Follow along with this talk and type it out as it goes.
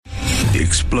The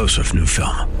explosive new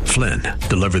film, Flynn,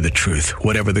 deliver the truth,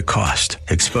 whatever the cost,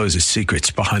 exposes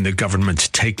secrets behind the government's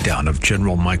takedown of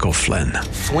General Michael Flynn.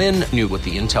 Flynn knew what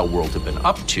the intel world had been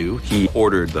up to. He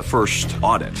ordered the first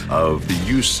audit of the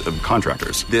use of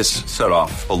contractors. This set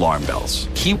off alarm bells.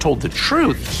 He told the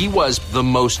truth. He was the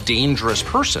most dangerous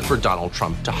person for Donald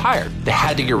Trump to hire. They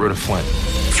had to get rid of Flynn.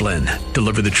 Flynn,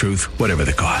 deliver the truth, whatever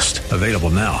the cost. Available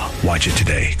now. Watch it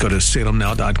today. Go to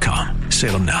salemnow.com.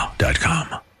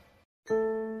 salemnow.com.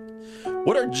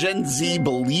 What are Gen Z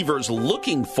believers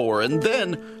looking for? And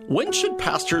then, when should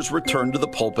pastors return to the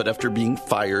pulpit after being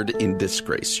fired in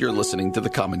disgrace? You're listening to The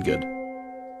Common Good.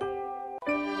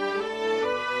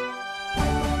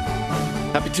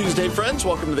 Happy Tuesday, friends.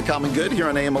 Welcome to The Common Good here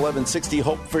on AM 1160,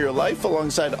 Hope for Your Life,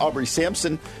 alongside Aubrey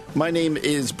Sampson. My name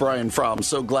is Brian Fromm.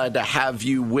 So glad to have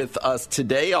you with us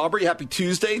today. Aubrey, happy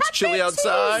Tuesday. It's chilly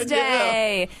outside.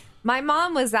 Tuesday. Yeah. My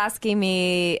mom was asking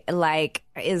me, like,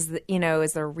 is the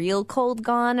real cold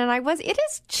gone? And it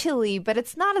is chilly, but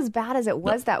it's not as bad as it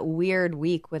was that weird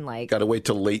week when, like... Got to wait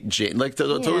till late January. It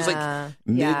was like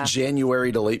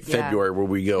mid-January to late February where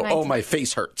we go, my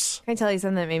face hurts. Can I tell you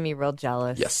something that made me real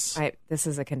jealous? Yes. This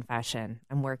is a confession.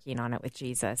 I'm working on it with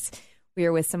Jesus. We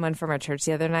were with someone from our church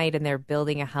the other night, and they're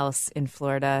building a house in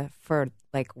Florida for,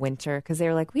 like, winter, because they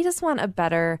were like, we just want a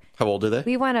better... How old are they?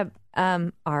 We want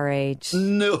a... our age.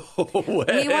 No way.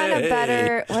 We want a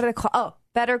better... What do they call... Oh,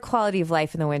 better quality of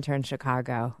life in the winter in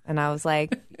Chicago. And I was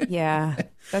like, yeah,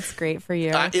 that's great for you.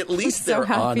 At least they're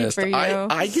so honest.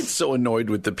 I get so annoyed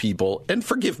with the people, and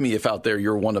forgive me if out there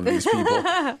you're one of these people.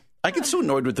 I get so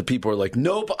annoyed with the people who are like,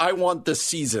 nope, I want the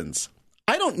seasons.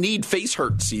 I don't need face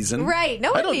hurt season. Right.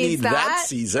 No one I don't needs need that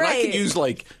season. Right. I could use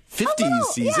like 50s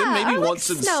season, maybe once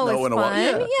in snow in a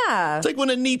while. Yeah. It's like when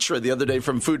Anitra the other day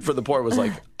from Food for the Poor was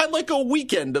like, I'd like a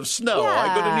weekend of snow.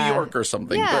 I go to New York or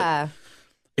something. Yeah. But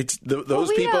it's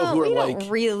those people who are we like... don't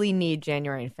really need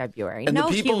January and February. And no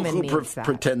the people human who needs that.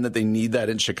 pretend that they need that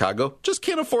in Chicago just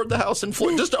can't afford the house in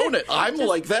Florida. Just own it. I'm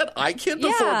like that. I can't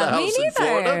afford the house in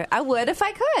Florida. I would if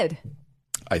I could.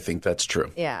 I think that's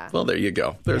true. Yeah. Well, there you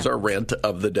go. There's our rant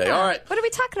of the day. All right. What are we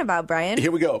talking about, Brian?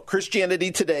 Here we go. Christianity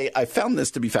Today. I found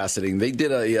this to be fascinating. They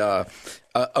did a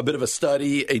bit of a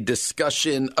study, a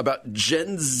discussion about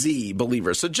Gen Z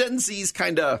believers. So Gen Z is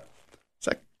kind of, is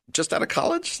that just out of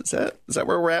college? Is that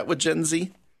where we're at with Gen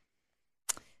Z?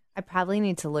 I probably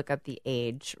need to look up the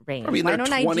age range. Probably in their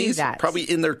 20s. I do that? Probably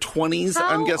in their 20s,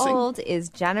 I'm guessing. How old is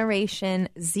Generation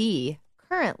Z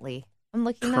currently? I'm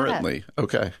looking currently. That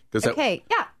up. Okay.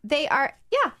 Yeah. They are,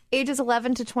 ages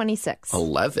 11 to 26.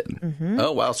 11? Mm-hmm.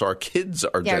 Oh, wow. So our kids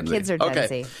are Gen Z. Yeah, our kids are Gen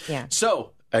Z. Yeah.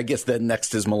 So I guess then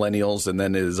next is millennials and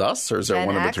then is us, or is there Gen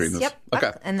one in X, between this? Yep.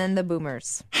 Okay. And then the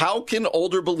boomers. How can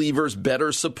older believers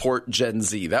better support Gen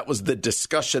Z? That was the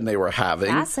discussion they were having.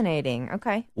 Fascinating.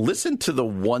 Okay. Listen to the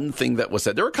one thing that was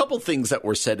said. There are a couple things that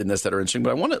were said in this that are interesting,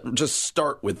 but I want to just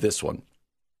start with this one.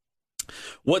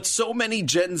 What so many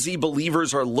Gen Z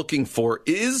believers are looking for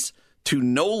is to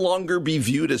no longer be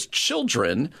viewed as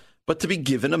children, but to be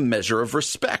given a measure of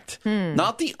respect.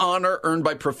 Not the honor earned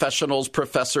by professionals,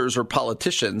 professors, or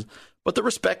politicians, but the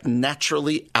respect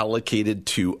naturally allocated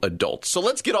to adults. So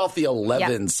let's get off the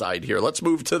 11 side here. Let's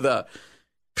move to the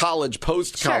college,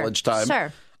 post-college time.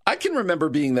 Sure. I can remember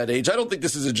being that age. I don't think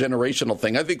this is a generational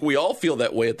thing. I think we all feel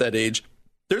that way at that age.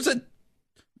 There's a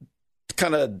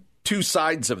kind of two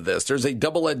sides of this. There's a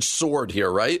double-edged sword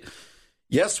here, right?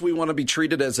 Yes, we want to be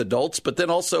treated as adults, but then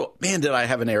also, man, did I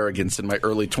have an arrogance in my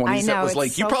early 20s I know, that was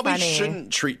like, so you probably funny.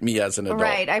 shouldn't treat me as an adult.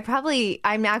 Right.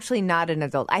 I'm actually not an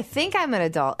adult. I think I'm an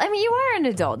adult. I mean, you are an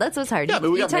adult. That's what's hard. Yeah,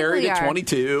 but we got married at are.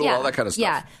 22, all that kind of stuff.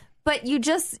 Yeah. But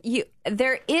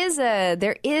there is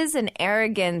an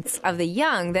arrogance of the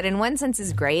young that in one sense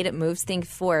is great. It moves things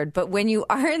forward. But when you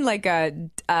are in like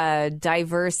a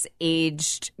diverse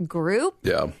aged group,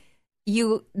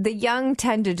 the young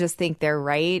tend to just think they're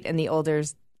right, and the older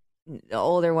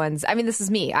ones, I mean, this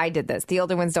is me. I did this. The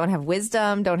older ones don't have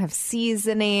wisdom, don't have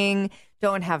seasoning,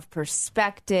 don't have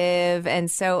perspective.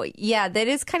 And so, that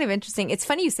is kind of interesting. It's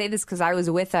funny you say this because I was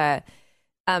with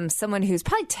someone who's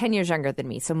probably 10 years younger than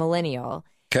me, so millennial.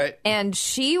 Okay. And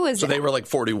she was... So they were like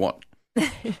 41.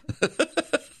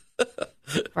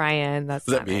 Brian, that's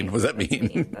Was not that mean? nice. Was that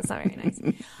mean? That's not very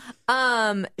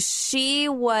nice. She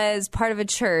was part of a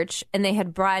church, and they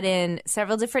had brought in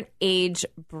several different age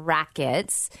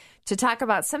brackets to talk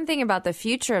about something about the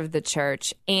future of the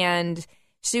church. And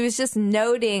she was just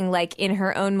noting, like, in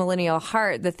her own millennial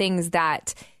heart, the things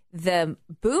that the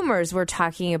boomers were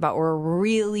talking about were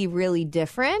really, really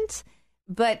different.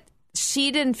 But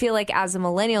she didn't feel like as a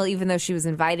millennial, even though she was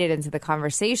invited into the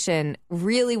conversation,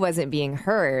 really wasn't being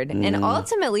heard. And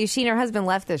ultimately, she and her husband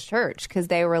left this church because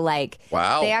they were like,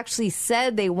 wow. They actually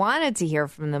said they wanted to hear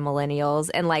from the millennials.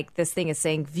 And like this thing is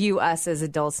saying, view us as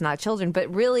adults, not children.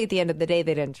 But really, at the end of the day,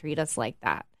 they didn't treat us like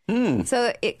that.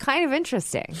 So it kind of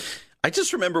interesting. I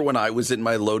just remember when I was in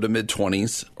my low to mid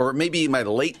 20s, or maybe my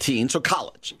late teens, so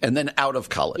college, and then out of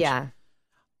college. Yeah.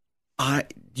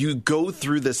 You go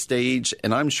through this stage,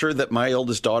 and I'm sure that my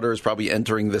oldest daughter is probably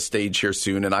entering this stage here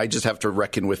soon, and I just have to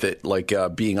reckon with it, like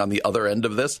being on the other end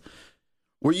of this,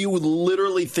 where you would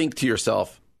literally think to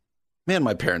yourself, man,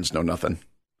 my parents know nothing.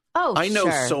 Oh, I know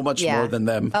so much more than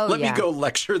them. Let me go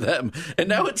lecture them. And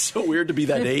now it's so weird to be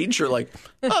that age. You're like,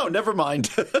 oh, never mind.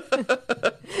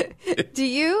 Do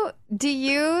you,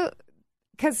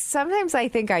 because sometimes I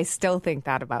think I still think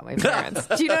that about my parents.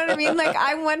 Do you know what I mean? Like,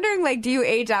 I'm wondering, like, do you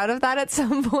age out of that at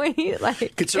some point?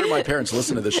 Like, consider my parents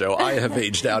listen to the show. I have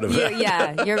aged out of that.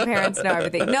 Yeah, your parents know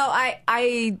everything. No,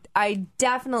 I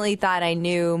definitely thought I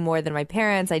knew more than my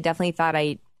parents. I definitely thought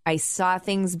I saw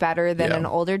things better than an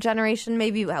older generation.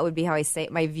 Maybe that would be how I say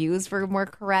it. My views were more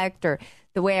correct, or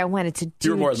the way I wanted to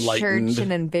do more church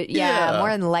enlightened. More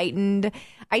enlightened.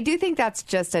 I do think that's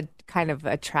just a kind of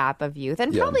a trap of youth,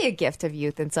 and probably a gift of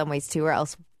youth in some ways too, or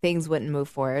else things wouldn't move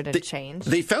forward and change.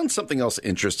 They found something else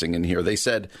interesting in here. They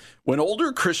said when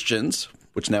older Christians,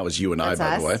 which now is you and I,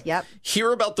 by the way,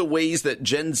 hear about the ways that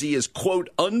Gen Z is, quote,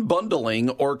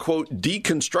 unbundling or, quote,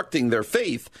 deconstructing their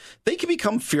faith, they can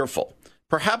become fearful.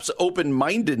 Perhaps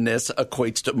open-mindedness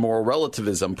equates to moral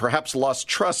relativism. Perhaps lost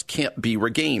trust can't be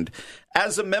regained.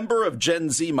 As a member of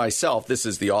Gen Z myself, this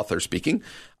is the author speaking,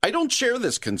 I don't share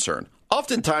this concern.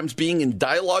 Oftentimes, being in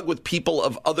dialogue with people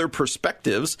of other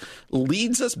perspectives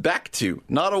leads us back to,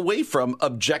 not away from,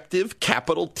 objective,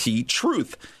 capital T,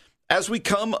 truth. As we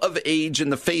come of age in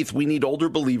the faith, we need older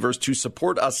believers to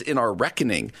support us in our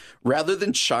reckoning, rather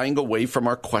than shying away from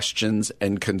our questions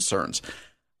and concerns.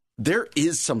 There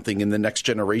is something in the next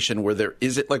generation where there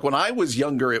isn't, like when I was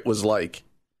younger, it was like,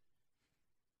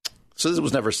 so this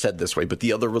was never said this way, but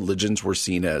the other religions were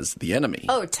seen as the enemy.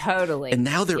 Oh, totally. And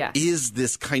now there is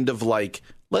this kind of like,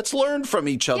 let's learn from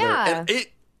each other. Yeah. And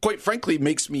it, quite frankly,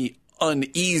 makes me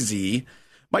uneasy.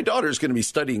 My daughter's going to be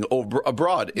studying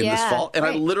abroad in this fall. And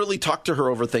I literally talked to her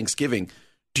over Thanksgiving.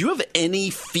 Do you have any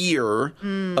fear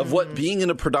of what being in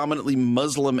a predominantly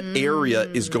Muslim area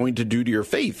is going to do to your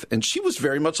faith? And she was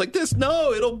very much like this.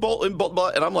 No, it'll blah, blah.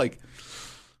 And I'm like,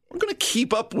 I'm going to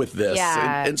keep up with this.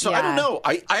 And so I don't know.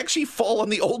 I actually fall on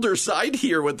the older side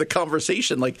here with the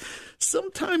conversation. Like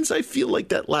sometimes I feel like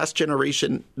that last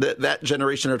generation, that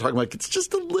generation are talking like it's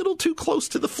just a little too close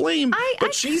to the flame.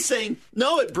 But she's saying,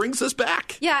 no, it brings us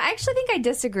back. Yeah, I actually think I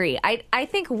disagree. I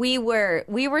think we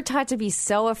were taught to be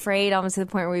so afraid almost to the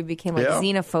point where we became like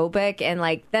xenophobic. And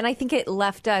like then I think it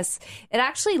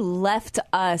actually left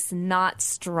us not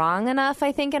strong enough,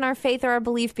 I think, in our faith or our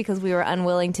belief because we were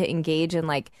unwilling to engage in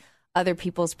like other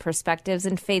people's perspectives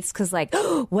and faiths because like,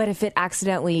 what if it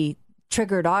accidentally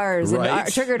triggered ours and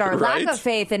triggered our lack of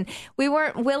faith? And we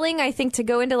weren't willing, I think, to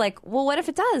go into like, well, what if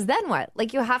it does? Then what?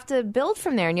 Like you have to build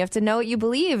from there and you have to know what you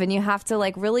believe and you have to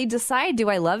like really decide, do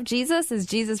I love Jesus? Is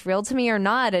Jesus real to me or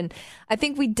not? And I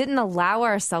think we didn't allow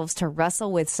ourselves to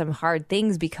wrestle with some hard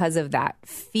things because of that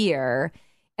fear.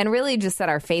 And really just that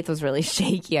our faith was really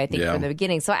shaky, I think, from the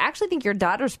beginning. So I actually think your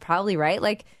daughter's probably right.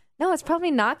 Like, no, it's probably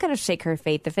not going to shake her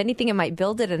faith. If anything, it might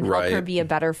build it and help her be a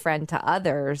better friend to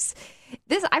others.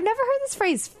 I've never heard this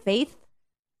phrase, faith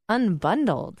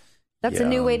unbundled. That's a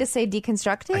new way to say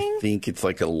deconstructing? I think it's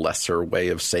like a lesser way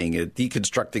of saying it.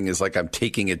 Deconstructing is like I'm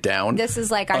taking it down. This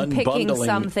is like I'm picking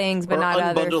some things, but not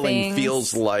other things. Unbundling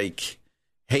feels like,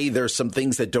 hey, there's some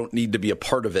things that don't need to be a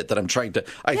part of it that I'm trying to...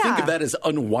 I think of that as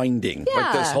unwinding,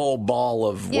 like this whole ball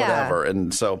of whatever.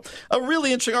 And so a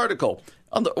really interesting article.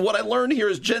 What I learned here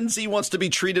is Gen Z wants to be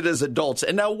treated as adults,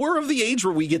 and now we're of the age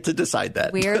where we get to decide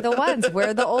that. We're the ones.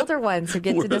 We're the older ones who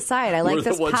get to decide. I like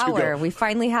this power. We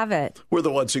finally have it. We're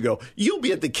the ones who go, you'll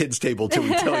be at the kids' table till we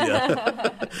tell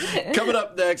you. Coming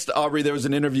up next, Aubrey, there was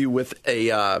an interview with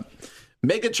a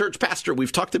mega church pastor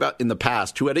we've talked about in the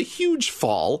past who had a huge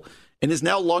fall and is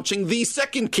now launching the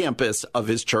second campus of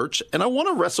his church. And I want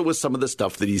to wrestle with some of the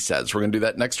stuff that he says. We're going to do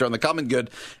that next year on The Common Good.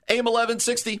 AM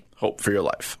 1160, Hope for Your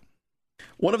Life.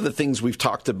 One of the things we've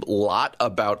talked a lot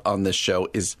about on this show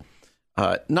is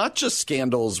not just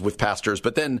scandals with pastors,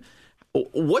 but then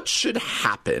what should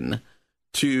happen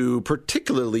to,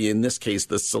 particularly in this case,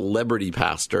 the celebrity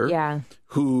pastor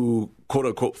who, quote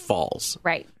unquote, falls.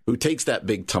 Right. Who takes that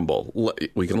big tumble.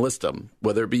 We can list them,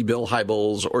 whether it be Bill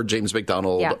Hybels or James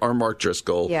McDonald or Mark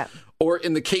Driscoll. Yeah. Or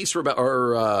in the case,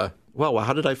 well,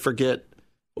 how did I forget?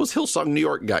 What was Hillsong New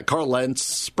York guy? Carl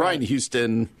Lentz, Brian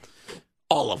Houston,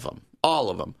 all of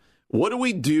them. What do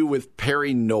we do with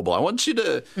Perry Noble? I want you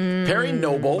to, Perry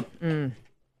Noble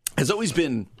has always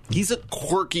been, he's a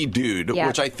quirky dude,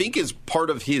 which I think is part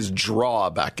of his draw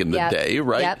back in the day,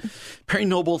 right? Yep. Perry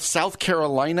Noble, South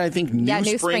Carolina, I think,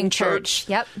 New Spring Church.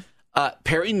 Yep.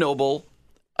 Perry Noble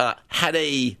had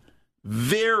a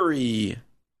very,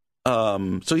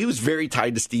 so he was very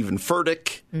tied to Stephen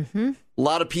Furtick. Mm-hmm. A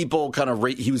lot of people kind of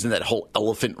he was in that whole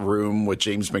elephant room with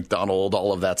James McDonald,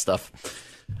 all of that stuff.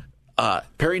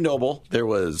 Perry Noble, there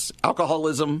was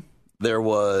alcoholism, there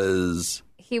was...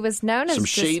 He was known as some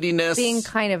shadiness, being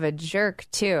kind of a jerk,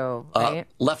 too, right?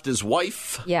 Left his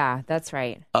wife. Yeah, that's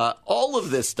right. All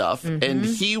of this stuff, and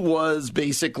he was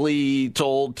basically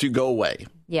told to go away.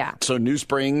 Yeah. So New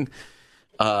Spring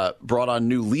brought on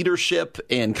new leadership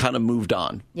and kind of moved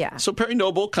on. Yeah. So Perry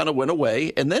Noble kind of went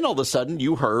away, and then all of a sudden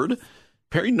you heard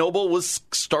Perry Noble was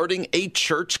starting a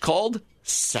church called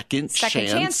Second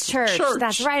Chance Church.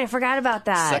 That's right. I forgot about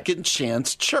that. Second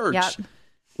Chance Church. Yep.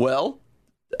 Well,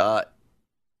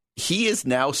 he is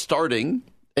now starting,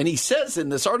 and he says in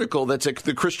this article that's at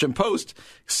the Christian Post,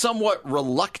 somewhat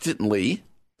reluctantly,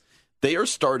 they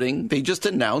just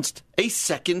announced a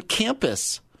second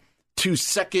campus to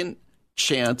Second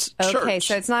Chance Church. Okay,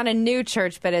 so it's not a new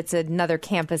church, but it's another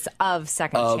campus of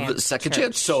Second Chance. Second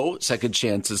Chance. So Second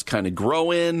Chance is kind of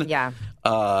growing. Yeah.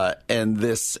 And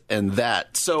this and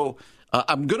that. So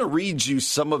I'm going to read you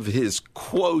some of his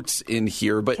quotes in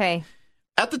here. But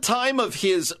at the time of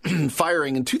his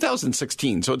firing in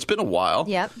 2016, so it's been a while.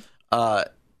 Yep.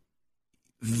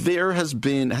 There has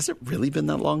it really been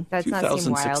that long? That's not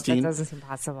seem wild. That doesn't seem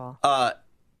possible.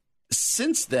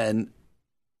 Since then,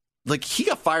 like, he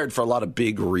got fired for a lot of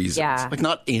big reasons. Yeah. Like,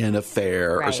 not an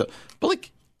affair or something, but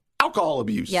like alcohol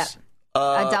abuse. Yeah.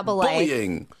 A double life.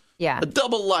 Bullying. Yeah. A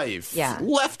double life. Yeah.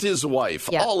 Left his wife.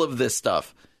 Yeah. All of this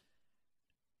stuff.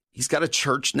 He's got a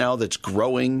church now that's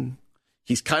growing.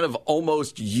 He's kind of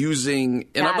almost using...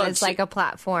 And that is like a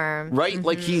platform. Right? Mm-hmm.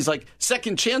 Like, he's like,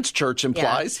 Second Chance Church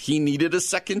implies he needed a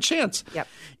second chance. Yep.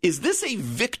 Is this a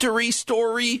victory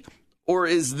story, or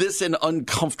is this an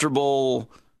uncomfortable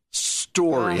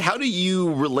story? How do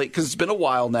you relate? Because it's been a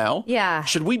while now. Yeah.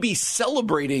 Should we be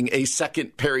celebrating a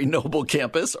second Perry Noble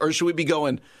campus, or should we be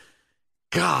going,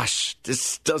 gosh,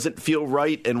 this doesn't feel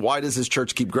right, and why does this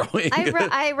church keep growing?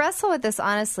 I wrestle with this,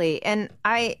 honestly, and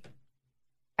I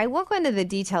won't go into the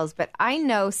details, but I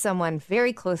know someone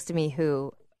very close to me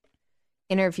who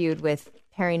interviewed with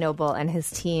Perry Noble and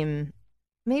his team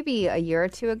maybe a year or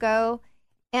two ago.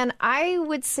 And I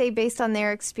would say, based on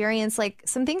their experience, like,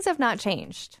 some things have not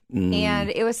changed. And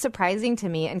it was surprising to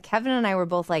me. And Kevin and I were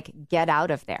both like, get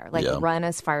out of there. Like, run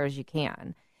as far as you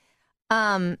can.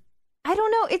 I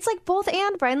don't know. It's like both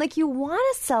and, Brian. Like, you want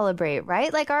to celebrate,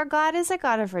 right? Like, our God is a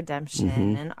God of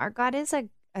redemption. And our God is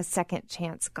a second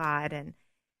chance God. And,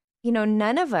 you know,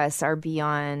 none of us are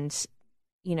beyond,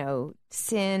 you know,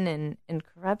 sin and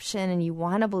corruption. And you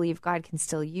want to believe God can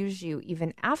still use you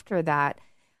even after that.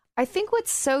 I think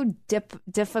what's so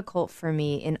difficult for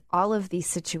me in all of these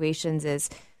situations is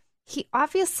he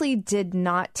obviously did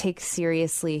not take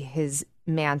seriously his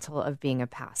mantle of being a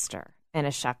pastor and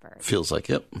a shepherd. Feels like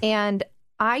it. And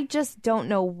I just don't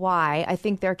know why. I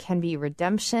think there can be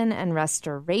redemption and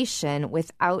restoration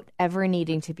without ever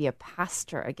needing to be a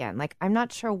pastor again. Like, I'm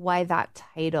not sure why that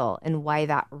title and why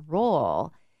that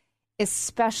role,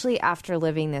 especially after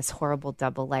living this horrible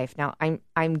double life. Now,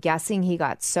 I'm guessing he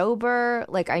got sober.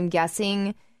 Like, I'm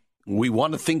guessing we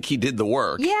want to think he did the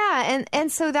work. Yeah,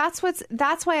 and so that's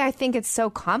why I think it's so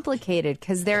complicated,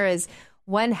 because there is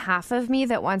one half of me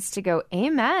that wants to go,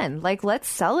 amen. Like, let's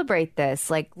celebrate this.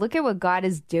 Like, look at what God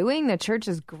is doing. The church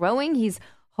is growing. He's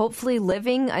hopefully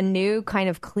living a new kind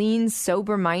of clean,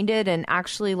 sober-minded, and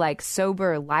actually like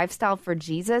sober lifestyle for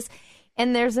Jesus.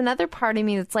 And there's another part of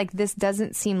me that's like, this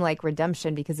doesn't seem like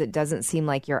redemption, because it doesn't seem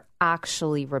like you're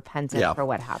actually repentant for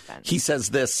what happened. He says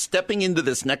this: stepping into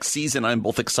this next season, I'm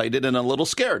both excited and a little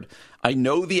scared. I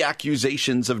know the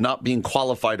accusations of not being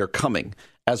qualified are coming,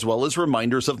 as well as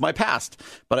reminders of my past.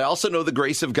 But I also know the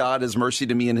grace of God, his mercy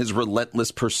to me, and his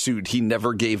relentless pursuit. He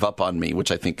never gave up on me,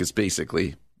 which I think is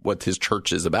basically what his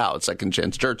church is about, Second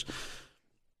Chance Church.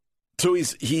 So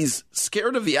he's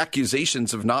scared of the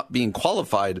accusations of not being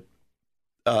qualified.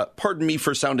 Pardon me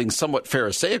for sounding somewhat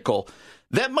pharisaical.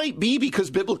 That might be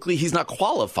because biblically he's not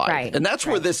qualified. Right, and that's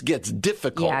where this gets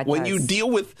difficult. Yeah, when you deal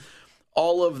with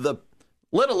all of the,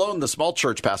 let alone the small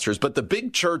church pastors, but the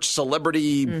big church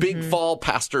celebrity, big fall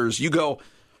pastors, you go,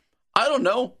 I don't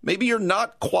know, maybe you're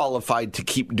not qualified to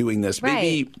keep doing this.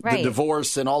 Maybe the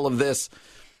divorce and all of this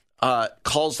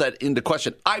calls that into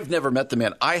question. I've never met the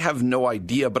man. I have no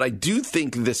idea. But I do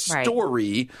think this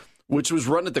story, which was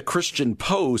run at the Christian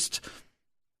Post,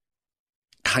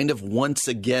 kind of once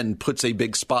again puts a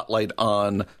big spotlight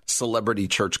on celebrity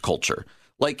church culture.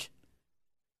 Like,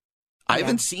 I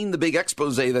haven't seen the big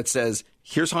expose that says,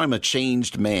 here's how I'm a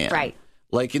changed man. Right.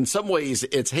 Like, in some ways,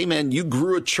 it's, hey, man, you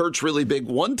grew a church really big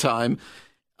one time.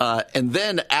 And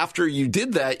then after you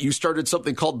did that, you started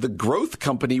something called the Growth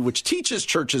Company, which teaches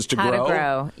churches to How grow. to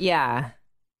grow. Yeah.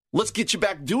 Let's get you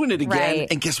back doing it again. Right.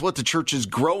 And guess what? The church is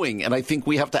growing. And I think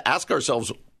we have to ask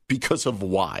ourselves, because of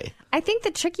why. I think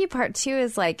the tricky part, too,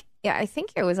 is like, I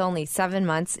think it was only 7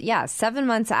 months. Yeah, 7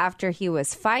 months after he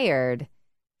was fired,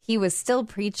 he was still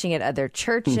preaching at other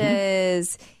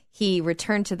churches. He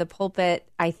returned to the pulpit,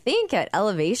 I think, at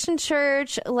Elevation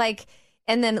Church.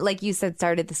 And then, like you said,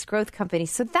 started this Growth Company.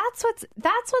 So that's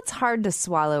what's hard to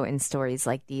swallow in stories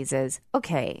like these is,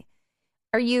 okay,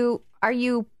 are you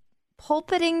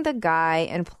pulpiting the guy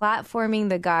and platforming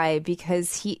the guy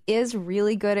because he is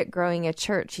really good at growing a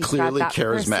church? He's clearly got that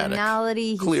charismatic.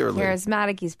 personality. He's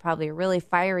charismatic. He's probably a really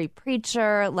fiery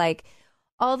preacher. Like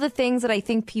all the things that I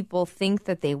think people think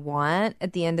that they want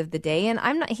at the end of the day. And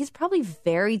he's probably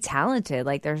very talented.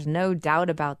 Like there's no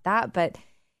doubt about that. But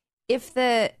if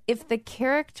the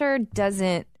character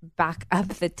doesn't back up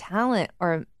the talent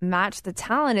or match the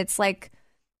talent, it's like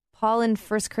Paul in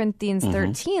 1 Corinthians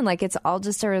 13, like it's all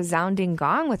just a resounding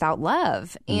gong without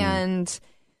love. And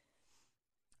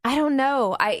I don't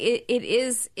know. I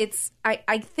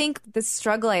think the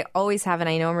struggle I always have, and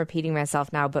I know I'm repeating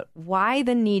myself now, but why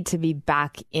the need to be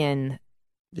back in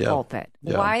pulpit?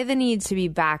 Yeah. Why the need to be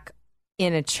back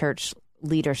in a church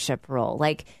leadership role?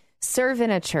 Like serve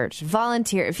in a church,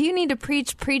 volunteer. If you need to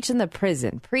preach, preach in the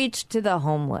prison, preach to the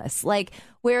homeless, like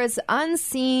where it's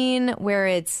unseen, where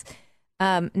it's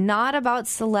not about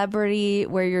celebrity,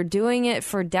 where you're doing it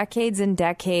for decades and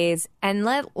decades, and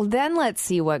let's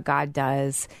see what God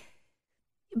does.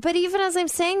 But even as I'm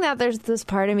saying that, there's this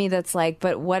part of me that's like,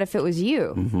 but what if it was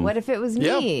you? What if it was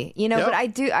me? You know, but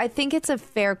I think it's a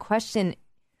fair question.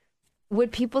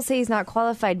 Would people say he's not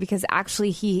qualified because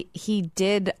actually he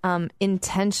did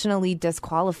intentionally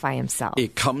disqualify himself?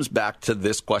 It comes back to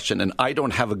this question, and I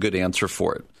don't have a good answer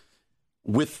for it.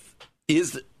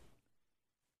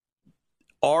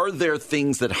 Are there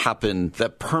things that happen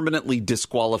that permanently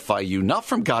disqualify you, not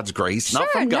from God's grace, not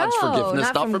from God's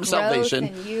forgiveness, not from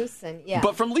salvation,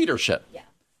 but from leadership? Yeah.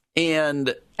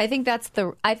 And I think that's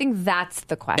the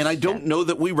question. And I don't know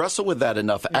that we wrestle with that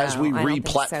enough as we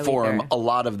re-platform a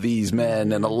lot of these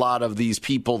men and a lot of these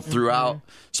people throughout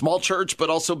small church,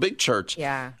 but also big church.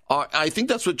 Yeah. I think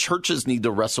that's what churches need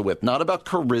to wrestle with, not about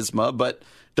charisma, but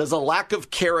does a lack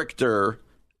of character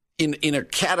in a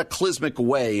cataclysmic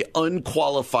way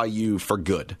unqualify you for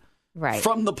good? Right.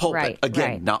 From the pulpit.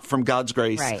 Again, not from God's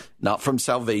grace, not from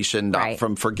salvation, not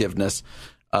from forgiveness.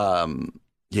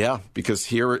 Yeah, because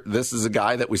this is a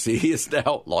guy that we see he is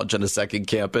now launching a second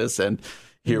campus, and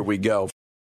here we go.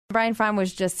 Brian Fromm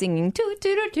was just singing,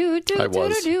 I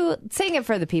was. Sing it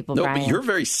for the people, No, Brian. but you're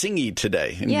very singy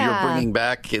today, and you're bringing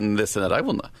back in this and that. I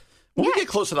will not. When we get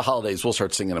close to the holidays, we'll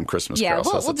start singing them Christmas carols.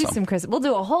 Yeah, we'll do some Christmas. We'll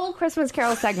do a whole Christmas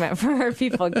carol segment for our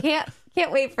people.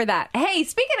 Can't wait for that. Hey,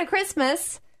 speaking of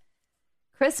Christmas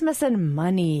and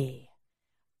money.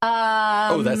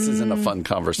 This isn't a fun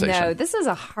conversation. No, this is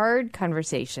a hard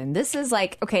conversation. This is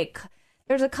like, okay,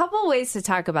 there's a couple ways to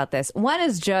talk about this. One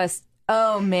is just,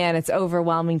 oh man, it's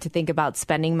overwhelming to think about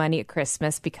spending money at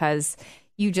Christmas because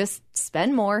you just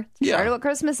spend more. It's part of what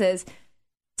Christmas is.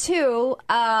 Two,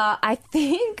 I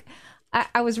think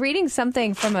I was reading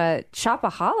something from a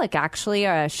shopaholic, actually,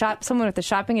 someone with a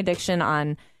shopping addiction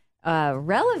on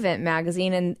Relevant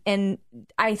magazine, and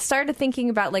I started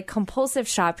thinking about like compulsive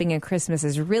shopping at Christmas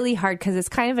is really hard because it's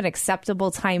kind of an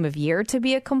acceptable time of year to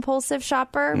be a compulsive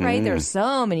shopper, right? There's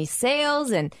so many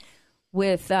sales, and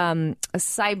with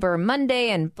Cyber Monday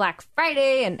and Black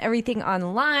Friday and everything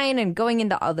online and going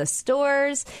into all the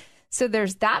stores. So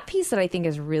there's that piece that I think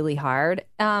is really hard.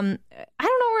 I don't know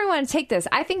where I want to take this.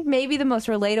 I think maybe the most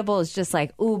relatable is just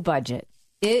like, budget.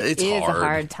 It's a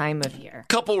hard time of year.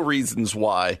 Couple reasons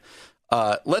why.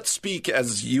 Let's speak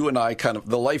as you and I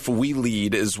the life we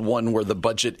lead is one where the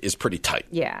budget is pretty tight.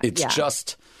 Yeah. It's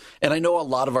just, and I know a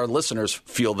lot of our listeners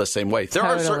feel the same way. There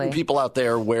are certain people out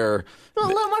there where a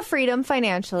little more freedom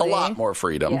financially. A lot more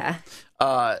freedom. Yeah.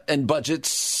 And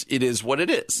budgets, it is what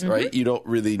it is, right? You don't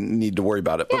really need to worry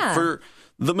about it. But for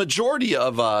the majority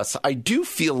of us, I do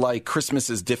feel like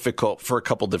Christmas is difficult for a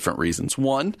couple different reasons.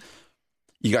 One,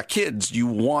 you got kids, you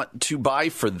want to buy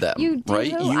for them,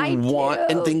 right?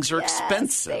 And things are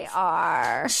expensive. They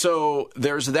are. So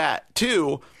there's that.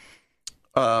 Two,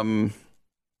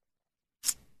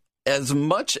 as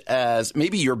much as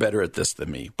maybe you're better at this than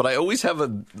me, but I always have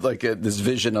this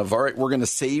vision of, all right, we're going to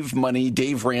save money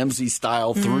Dave Ramsey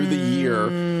style through the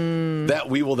year that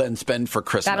we will then spend for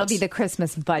Christmas. That'll be the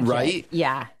Christmas budget. Right?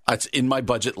 Yeah. It's in my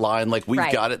budget line. Like,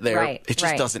 we've got it there. Right, it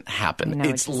just doesn't happen. No,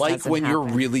 it's like when you're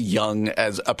really young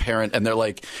as a parent and they're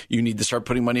like, you need to start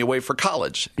putting money away for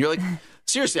college. You're like,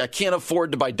 seriously, I can't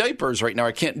afford to buy diapers right now.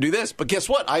 I can't do this. But guess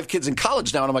what? I have kids in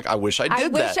college now. And I'm like, I wish I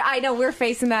did that. I know. We're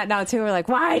facing that now, too. We're like,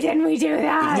 why didn't we do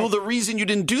that? Well, the reason you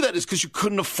didn't do that is because you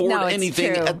couldn't afford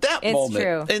anything at that moment.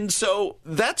 True. And so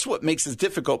that's what makes it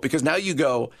difficult, because now you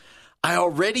go, I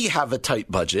already have a tight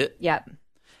budget. Yep.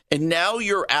 And now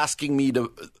you're asking me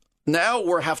to, now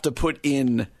we have to put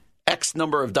in X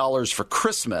number of dollars for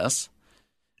Christmas.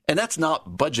 And that's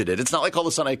not budgeted. It's not like all of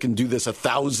a sudden I can do this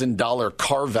 $1,000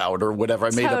 carve out or whatever.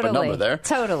 I made up a number there.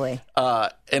 Totally.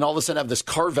 And all of a sudden I have this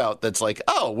carve out that's like,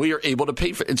 oh, we are able to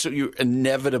pay for it. And so you're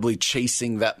inevitably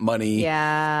chasing that money.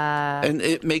 Yeah. And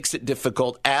it makes it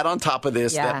difficult. Add on top of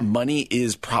this that money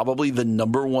is probably the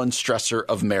number one stressor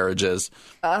of marriages.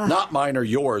 Not mine or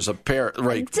yours, right?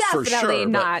 Definitely for sure,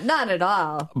 not. Not at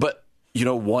all. But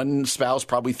one spouse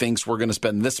probably thinks we're going to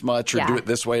spend this much or do it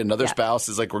this way. Another spouse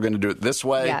is like, we're going to do it this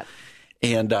way. Yeah.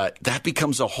 And that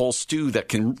becomes a whole stew that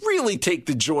can really take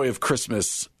the joy of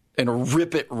Christmas and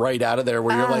rip it right out of there,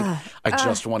 where you're like, I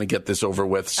just want to get this over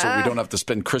with so we don't have to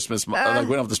spend Christmas, we don't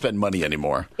have to spend money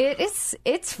anymore. It's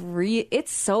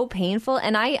so painful.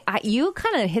 And you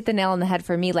kind of hit the nail on the head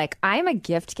for me. Like, I'm a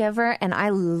gift giver and I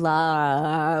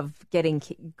love getting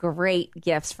great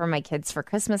gifts for my kids for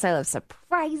Christmas. I love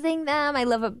surprising them. I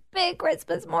love a big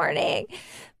Christmas morning.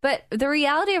 But the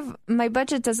reality of my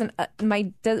budget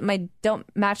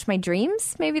don't match my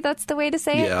dreams. Maybe that's the way to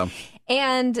say it.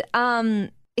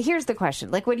 And here's the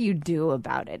question. Like, what do you do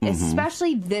about it?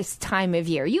 Especially this time of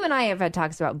year. You and I have had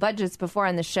talks about budgets before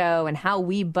on the show and how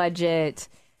we budget.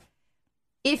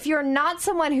 If you're not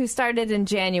someone who started in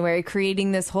January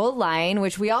creating this whole line,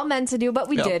 which we all meant to do, but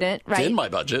we didn't, right? It's in my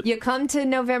budget. You come to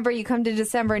November, you come to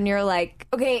December, and you're like,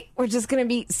 okay, we're just going to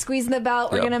be squeezing the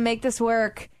belt. We're going to make this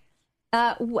work.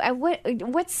 How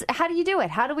do you do it?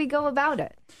 How do we go about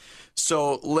it?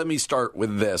 So let me start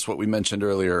with this, what we mentioned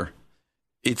earlier.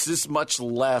 It's this much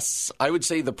less. I would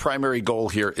say the primary goal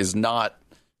here is not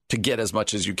to get as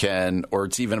much as you can, or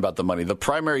it's even about the money. The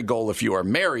primary goal, if you are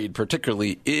married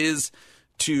particularly, is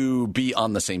to be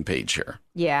on the same page here.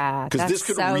 Yeah, because this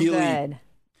could so really good.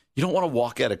 You don't want to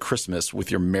walk out of Christmas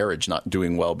with your marriage not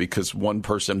doing well because one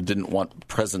person didn't want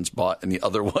presents bought and the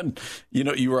other one,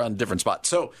 you were on a different spot.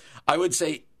 So I would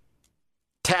say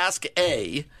task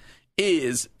A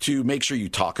is to make sure you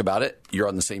talk about it. You're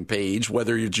on the same page,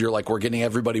 whether you're like, we're getting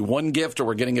everybody one gift or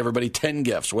we're getting everybody 10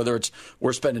 gifts, whether it's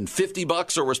we're spending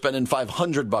 $50 or we're spending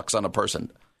 $500 on a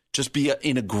person. Just be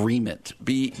in agreement.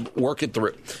 Work it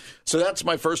through. So that's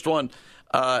my first one.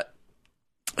 And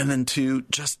then two,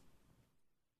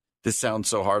 this sounds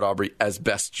so hard, Aubrey, as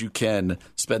best you can,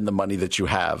 spend the money that you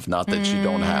have, not that you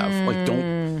don't have.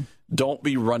 Like, don't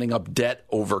be running up debt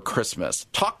over Christmas.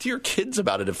 Talk to your kids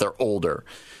about it if they're older.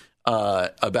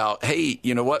 About, hey,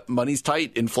 you know what? Money's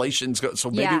tight. Inflation's so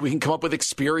maybe we can come up with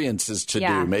experiences to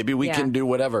do. Maybe we can do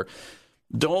whatever.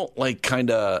 Don't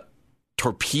kind of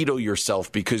torpedo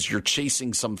yourself because you're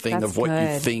chasing something of what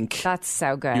you think that's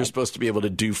so good you're supposed to be able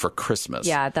to do for Christmas.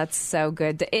 Yeah, that's so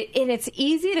good. And it's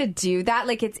easy to do that.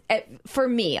 Like, for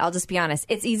me, I'll just be honest,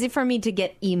 it's easy for me to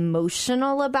get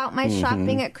emotional about my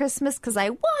shopping at Christmas because I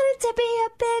want it to be a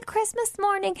big Christmas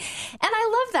morning. And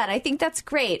I love that. I think that's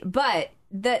great. But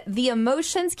the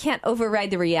emotions can't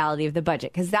override the reality of the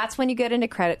budget, because that's when you get into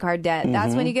credit card debt.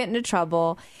 That's when you get into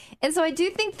trouble. And so I do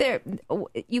think that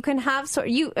you can have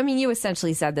you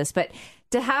essentially said this, but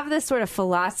to have this sort of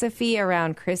philosophy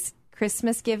around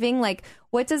Christmas giving, like,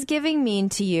 what does giving mean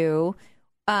to you?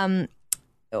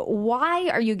 Why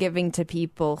are you giving to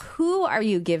people? Who are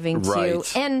you giving to?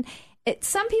 And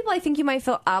some people, I think you might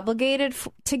feel obligated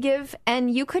to give,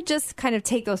 and you could just kind of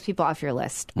take those people off your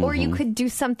list. Or you could do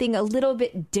something a little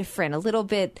bit different, a little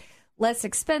bit less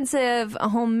expensive,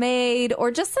 homemade,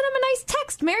 or just send them a nice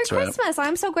text. Merry Christmas. Right.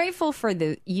 I'm so grateful for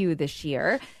you this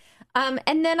year.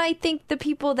 And then I think the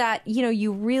people that,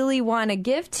 you really want to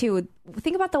give to,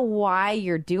 think about the why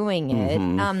you're doing it.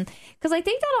 Because I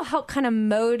think that'll help kind of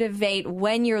motivate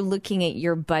when you're looking at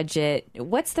your budget.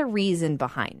 What's the reason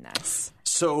behind this?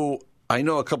 So I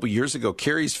know a couple years ago,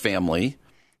 Carrie's family,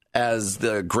 as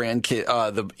the grandkid,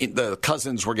 the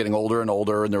cousins were getting older and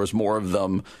older, and there was more of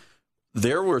them.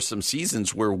 There were some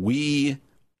seasons where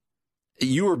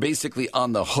you were basically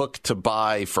on the hook to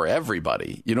buy for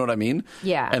everybody. You know what I mean?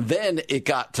 Yeah. And then it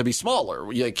got to be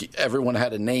smaller. Like everyone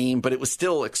had a name, but it was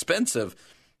still expensive.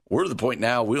 We're to the point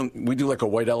now we do like a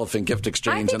white elephant gift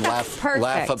exchange and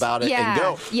laugh about it and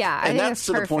go. Yeah, I and think that's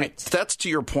to perfect. the point. That's to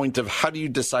your point of how do you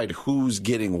decide who's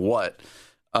getting what?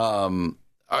 Am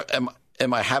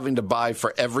I having to buy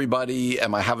for everybody?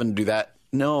 Am I having to do that?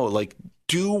 No, like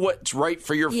do what's right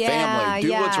for your family.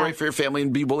 Do what's right for your family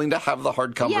and be willing to have the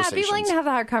hard conversations. Yeah, be willing to have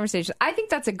the hard conversation. I think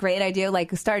that's a great idea,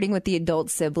 like starting with the adult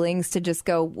siblings to just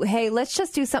go, hey, let's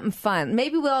just do something fun.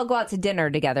 Maybe we'll all go out to dinner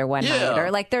together one night. Or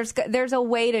like there's a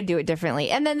way to do it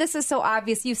differently. And then this is so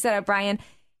obvious. You said it, Brian.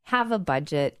 Have a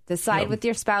budget. Decide with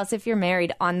your spouse if you're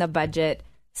married on the budget.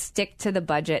 Stick to the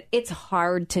budget. It's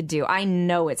hard to do. I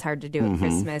know it's hard to do at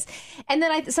Christmas. And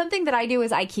then something that I do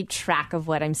is I keep track of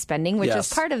what I'm spending, which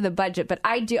is part of the budget. But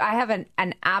I have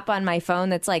an app on my phone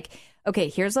that's like, okay,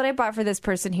 here's what I bought for this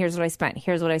person. Here's what I spent.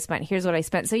 Here's what I spent. Here's what I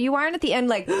spent. So you aren't at the end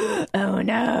like, oh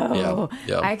no,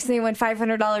 I accidentally went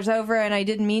 $500 over and I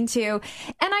didn't mean to. And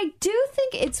I do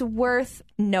think it's worth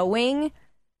knowing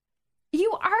you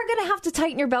are going to have to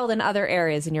tighten your belt in other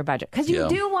areas in your budget because you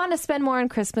do want to spend more on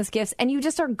Christmas gifts and you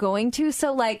just are going to.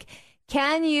 So like,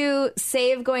 can you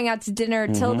save going out to dinner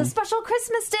till the special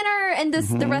Christmas dinner and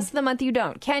the rest of the month you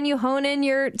don't? Can you hone in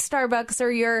your Starbucks or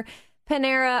your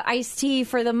Panera iced tea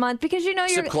for the month? Because you're,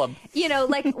 Sip Club.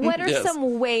 Like what are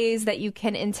some ways that you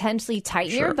can intentionally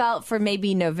tighten your belt for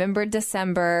maybe November,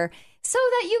 December, so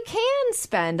that you can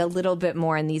spend a little bit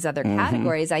more in these other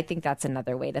categories? I think that's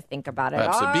another way to think about it.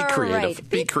 Absolutely. Be creative. Right.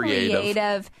 Be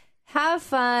creative. Have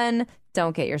fun.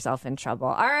 Don't get yourself in trouble.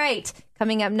 All right.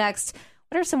 Coming up next,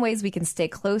 what are some ways we can stay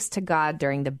close to God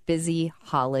during the busy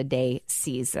holiday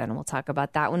season? We'll talk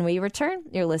about that when we return.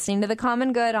 You're listening to The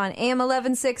Common Good on AM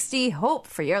 1160. Hope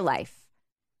for your life.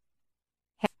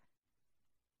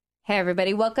 Hey,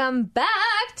 everybody. Welcome back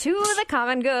to The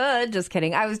Common Good. Just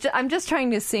kidding. I'm just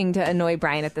trying to sing to annoy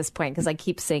Brian at this point because I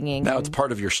keep singing. Now it's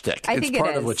part of your shtick. I think it's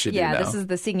part of what you do now. Yeah, this is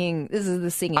the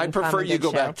singing. I prefer you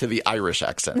go back to the Irish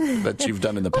accent that you've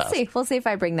done in the past. We'll see if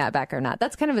I bring that back or not.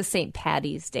 That's kind of a St.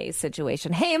 Patty's Day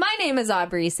situation. Hey, my name is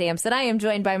Aubrey Sampson. I am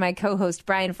joined by my co-host,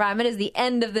 Brian Fromm. It is the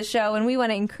end of the show, and we want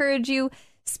to encourage you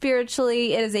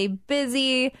spiritually. It is a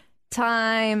busy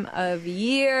time of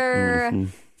year.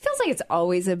 Feels like it's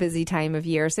always a busy time of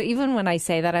year. So even when I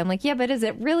say that, I'm like, yeah, but is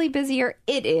it really busier?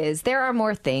 It is. There are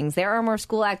more things. There are more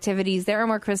school activities. There are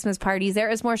more Christmas parties.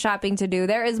 There is more shopping to do.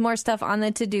 There is more stuff on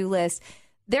the to-do list.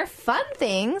 They're fun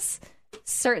things.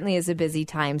 Certainly is a busy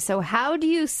time. So how do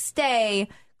you stay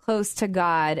close to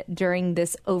God during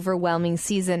this overwhelming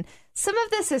season? Some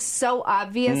of this is so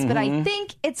obvious, but I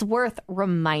think it's worth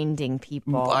reminding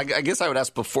people. I guess I would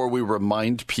ask before we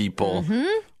remind people,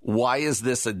 why is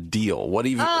this a deal?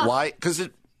 Why? Because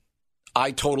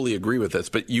I totally agree with this,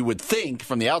 but you would think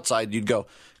from the outside, you'd go,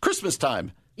 Christmas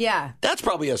time. Yeah. That's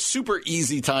probably a super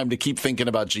easy time to keep thinking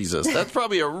about Jesus. That's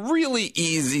probably a really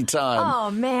easy time.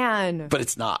 Oh, man. But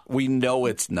it's not. We know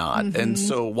it's not. And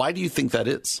so why do you think that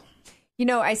is? You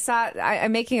know,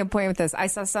 I'm making a point with this. I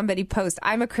saw somebody post,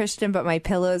 I'm a Christian, but my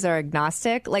pillows are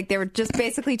agnostic. Like they were just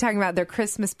basically talking about their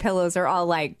Christmas pillows are all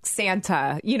like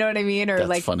Santa, you know what I mean? Or that's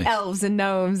like funny. Elves and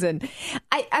gnomes. And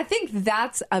I think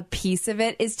that's a piece of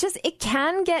it. It's just, it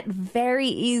can get very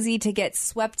easy to get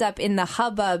swept up in the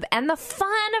hubbub and the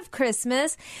fun of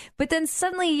Christmas. But then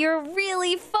suddenly you're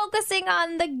really focusing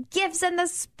on the gifts and the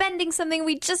spending, something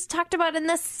we just talked about, and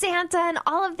the Santa and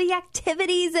all of the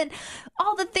activities and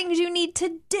all the things you need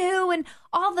to do and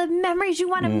all the memories you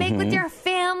want to make with your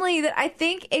family. That I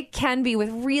think it can be, with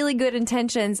really good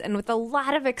intentions and with a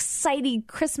lot of exciting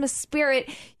Christmas spirit,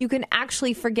 you can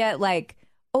actually forget, like,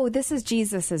 oh, this is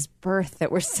Jesus's birth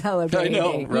that we're celebrating. I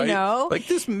know, right? You know? Like,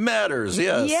 this matters,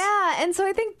 yes. Yeah, and so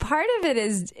I think part of it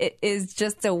is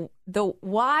just the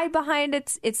why behind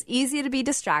it. It's easy to be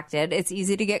distracted. It's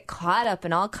easy to get caught up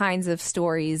in all kinds of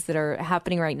stories that are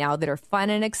happening right now that are fun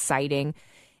and exciting.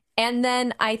 And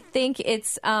then I think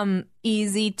it's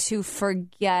easy to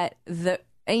forget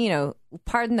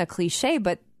pardon the cliche,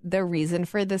 but the reason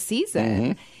for the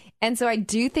season. And so I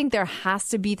do think there has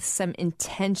to be some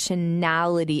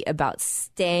intentionality about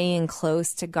staying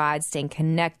close to God, staying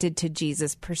connected to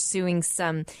Jesus, pursuing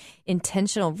some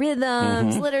intentional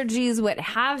rhythms, liturgies, what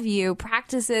have you,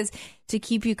 practices to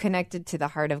keep you connected to the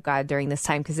heart of God during this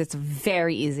time, because it's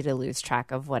very easy to lose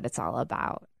track of what it's all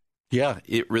about. Yeah,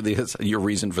 it really is. Your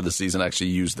reason for the season, I actually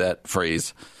used that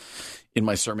phrase in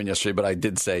my sermon yesterday, but I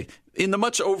did say in the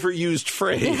much overused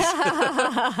phrase.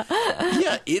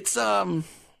 Yeah,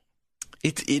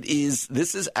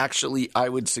 this is actually, I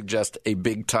would suggest, a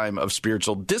big time of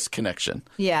spiritual disconnection.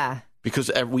 Yeah.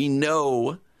 because we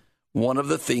know one of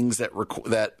the things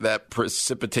that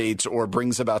precipitates or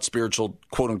brings about spiritual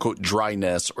quote unquote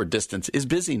dryness or distance is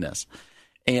busyness.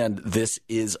 And this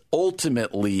is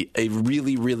ultimately a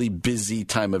really, really busy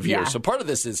time of year. Yeah. So part of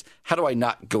this is, how do I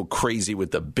not go crazy with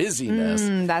the busyness?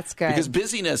 That's good. Because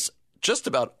busyness just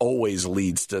about always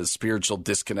leads to spiritual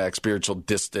disconnect, spiritual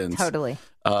distance. Totally.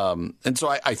 And so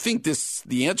I think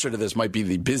the answer to this might be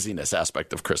the busyness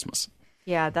aspect of Christmas.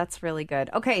 Yeah, that's really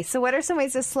good. Okay, so what are some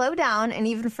ways to slow down and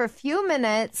even for a few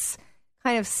minutes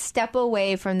kind of step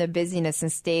away from the busyness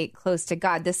and stay close to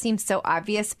God? This seems so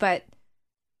obvious, but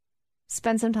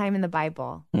spend some time in the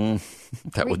Bible.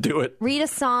 That would do it. Read a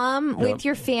psalm with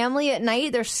your family at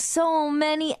night. There's so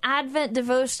many Advent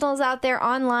devotionals out there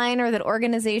online or that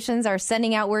organizations are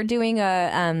sending out. We're doing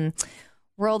a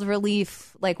World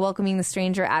Relief, like Welcoming the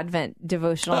Stranger Advent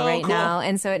devotional right now.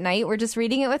 And so at night, we're just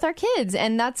reading it with our kids.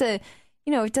 And that's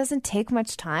it doesn't take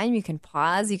much time. You can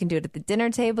pause. You can do it at the dinner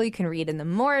table. You can read in the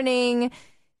morning.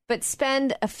 But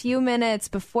spend a few minutes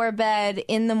before bed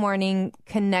in the morning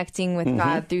connecting with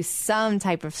God through some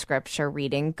type of scripture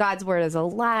reading. God's word is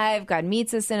alive. God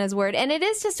meets us in his word. And it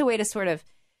is just a way to sort of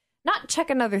not check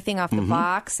another thing off the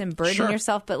box and burden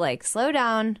yourself, but like slow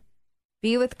down,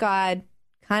 be with God,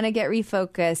 kind of get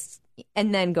refocused,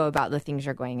 and then go about the things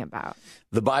you're going about.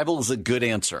 The Bible is a good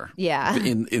answer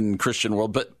in Christian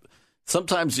world. But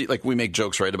sometimes like we make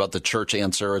jokes, right, about the church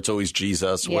answer. It's always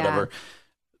Jesus, whatever.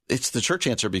 It's the church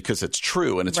answer because it's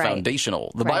true and it's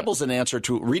foundational. The Bible's an answer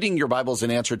to reading your Bible is an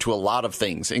answer to a lot of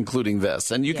things, including this.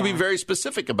 And you can be very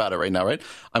specific about it right now, right?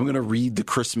 I'm going to read the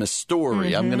Christmas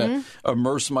story. I'm going to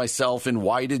immerse myself in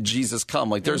why did Jesus come?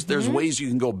 Like there's ways you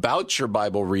can go about your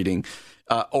Bible reading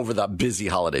over that busy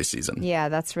holiday season. Yeah,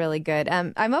 that's really good.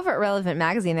 I'm over at Relevant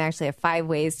Magazine. They actually have 5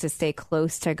 ways to stay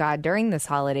close to God during this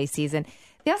holiday season.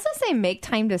 They also say make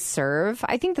time to serve.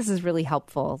 I think this is really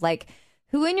helpful. Like,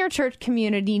 who in your church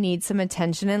community needs some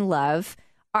attention and love?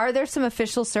 Are there some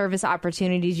official service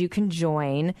opportunities you can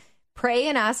join? Pray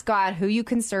and ask God who you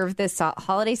can serve this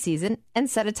holiday season and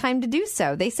set a time to do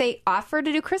so. They say offer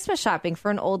to do Christmas shopping for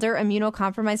an older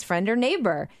immunocompromised friend or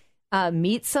neighbor.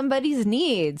 Meet somebody's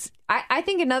needs. I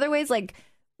think another way is like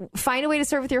find a way to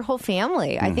serve with your whole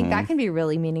family. I think that can be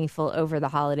really meaningful over the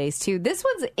holidays too. This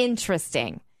one's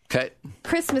interesting. Okay.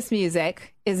 Christmas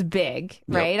music is big,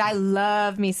 right? I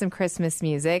love me some Christmas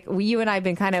music. You and I have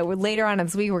been kind of later on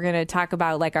this week, we're going to talk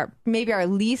about like our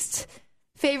least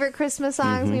favorite Christmas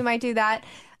songs. We might do that.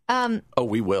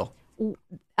 We will.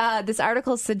 This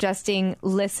article is suggesting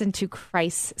listen to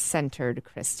Christ-centered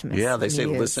Christmas Yeah, they say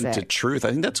music. listen to truth.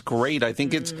 I think that's great. I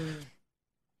think it's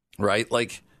right.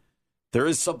 Like there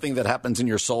is something that happens in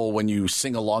your soul when you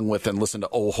sing along with and listen to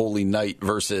Oh Holy Night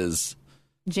versus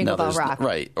Jingle Bell Rock.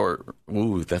 Right. Or,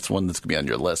 that's one that's going to be on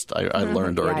your list. I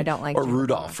learned already. I don't like Or Jingle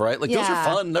Rudolph, Bell. right? Like, those are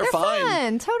fun. They're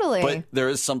fine. Totally. But there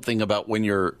is something about when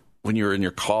you're in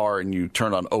your car and you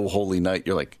turn on Oh Holy Night,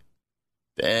 you're like,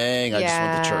 dang, I just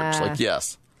went to church. Like,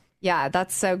 yes. Yeah,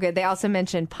 that's so good. They also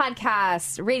mentioned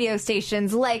podcasts, radio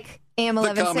stations like AM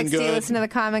 1160, Listen to the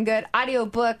Common Good,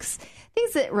 audiobooks,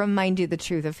 things that remind you the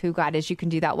truth of who God is. You can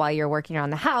do that while you're working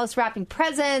around the house, wrapping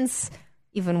presents,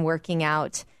 even working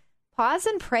out. Pause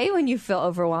and pray when you feel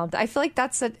overwhelmed. I feel like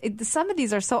some of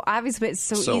these are so obvious, but it's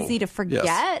so easy to forget.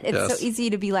 Yes, it's so easy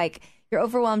to be like, you're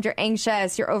overwhelmed, you're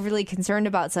anxious, you're overly concerned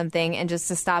about something, and just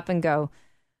to stop and go,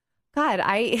 God,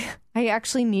 I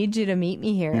actually need you to meet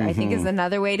me here. I think is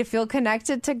another way to feel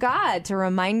connected to God, to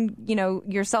remind,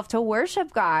 yourself to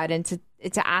worship God and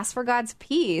to ask for God's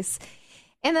peace.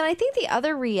 And then I think the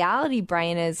other reality,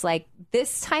 Brian, is like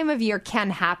this time of year can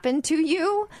happen to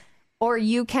you, or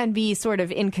you can be sort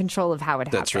of in control of how it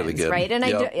happens. That's really good. Right? And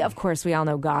of course, we all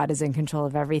know God is in control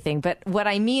of everything. But what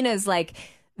I mean is like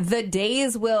the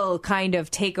days will kind of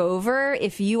take over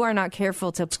if you are not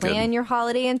careful to plan your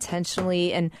holiday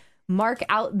intentionally and mark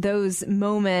out those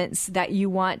moments that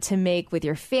you want to make with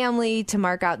your family, to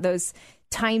mark out those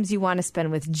times you want to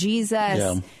spend with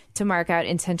Jesus, to mark out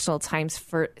intentional times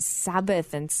for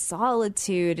Sabbath and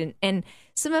solitude and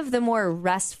some of the more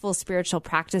restful spiritual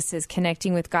practices,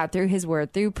 connecting with God through his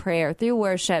word, through prayer, through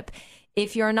worship.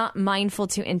 If you're not mindful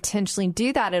to intentionally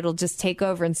do that, it'll just take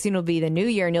over and soon it'll be the new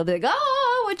year and you'll be like,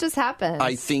 oh, what just happened?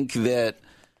 I think that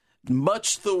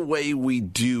much the way we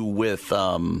do with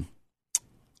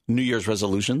New Year's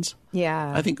resolutions.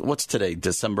 Yeah. I think, what's today,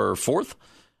 December 4th?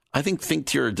 I think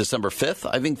to your December 5th.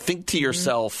 I think to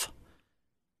yourself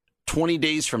 20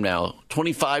 days from now,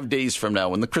 25 days from now,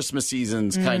 when the Christmas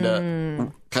season's kind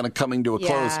of coming to a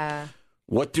close,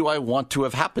 what do I want to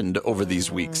have happened over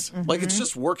these weeks? Like, it's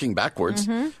just working backwards.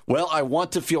 Well, I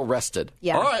want to feel rested.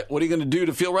 Yeah. All right, what are you going to do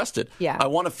to feel rested? Yeah. I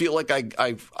want to feel like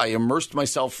I immersed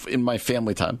myself in my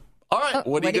family time. All right,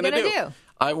 what are you going to do?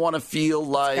 I want to feel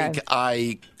like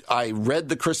I read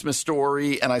the Christmas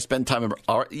story and I spend time.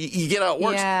 You get how it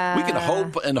works. Yeah. We can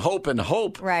hope and hope and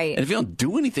hope. Right. And if you don't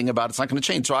do anything about it, it's not going to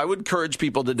change. So I would encourage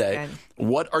people today,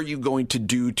 what are you going to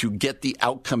do to get the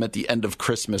outcome at the end of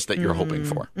Christmas that you're hoping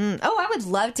for? Oh, I would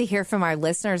love to hear from our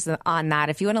listeners on that.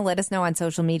 If you want to let us know on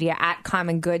social media at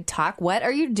Common Good Talk, what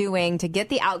are you doing to get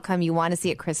the outcome you want to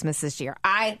see at Christmas this year?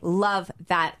 I love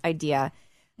that idea.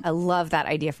 I love that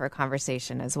idea for a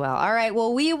conversation as well. All right.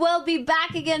 Well, we will be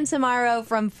back again tomorrow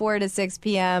from 4 to 6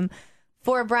 p.m.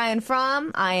 For Brian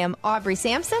Fromm, I am Aubrey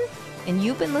Sampson, and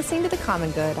you've been listening to The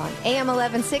Common Good on AM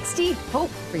 1160.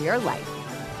 Hope for your life.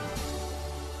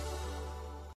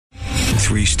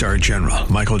 3-star General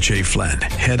Michael J. Flynn,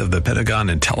 head of the Pentagon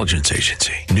Intelligence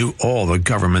Agency, knew all the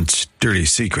government's dirty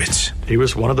secrets. He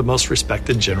was one of the most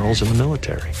respected generals in the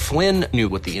military. Flynn knew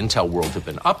what the intel world had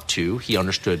been up to. He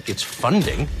understood its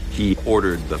funding. He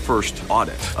ordered the first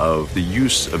audit of the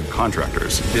use of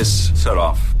contractors. This set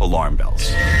off alarm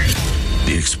bells.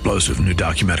 The explosive new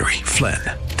documentary, Flynn,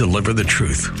 Deliver the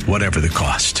Truth, Whatever the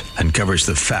Cost, uncovers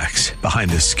the facts behind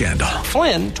this scandal.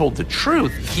 Flynn told the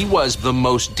truth. He was the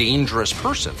most dangerous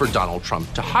person for Donald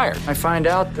Trump to hire. I find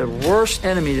out the worst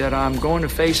enemy that I'm going to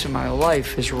face in my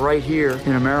life is right here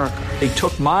in America. They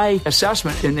took my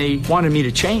assessment and they wanted me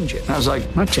to change it. And I was like,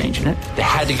 I'm not changing it. They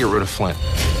had to get rid of Flynn.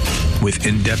 With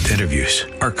in-depth interviews,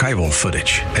 archival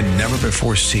footage, and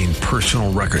never-before-seen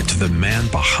personal records of the man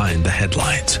behind the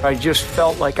headlines. I just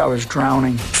felt like I was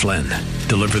drowning. Flynn,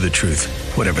 Deliver the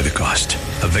Truth, Whatever the Cost.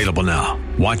 Available now.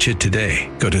 Watch it today.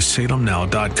 Go to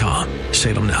salemnow.com.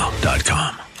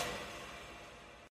 salemnow.com.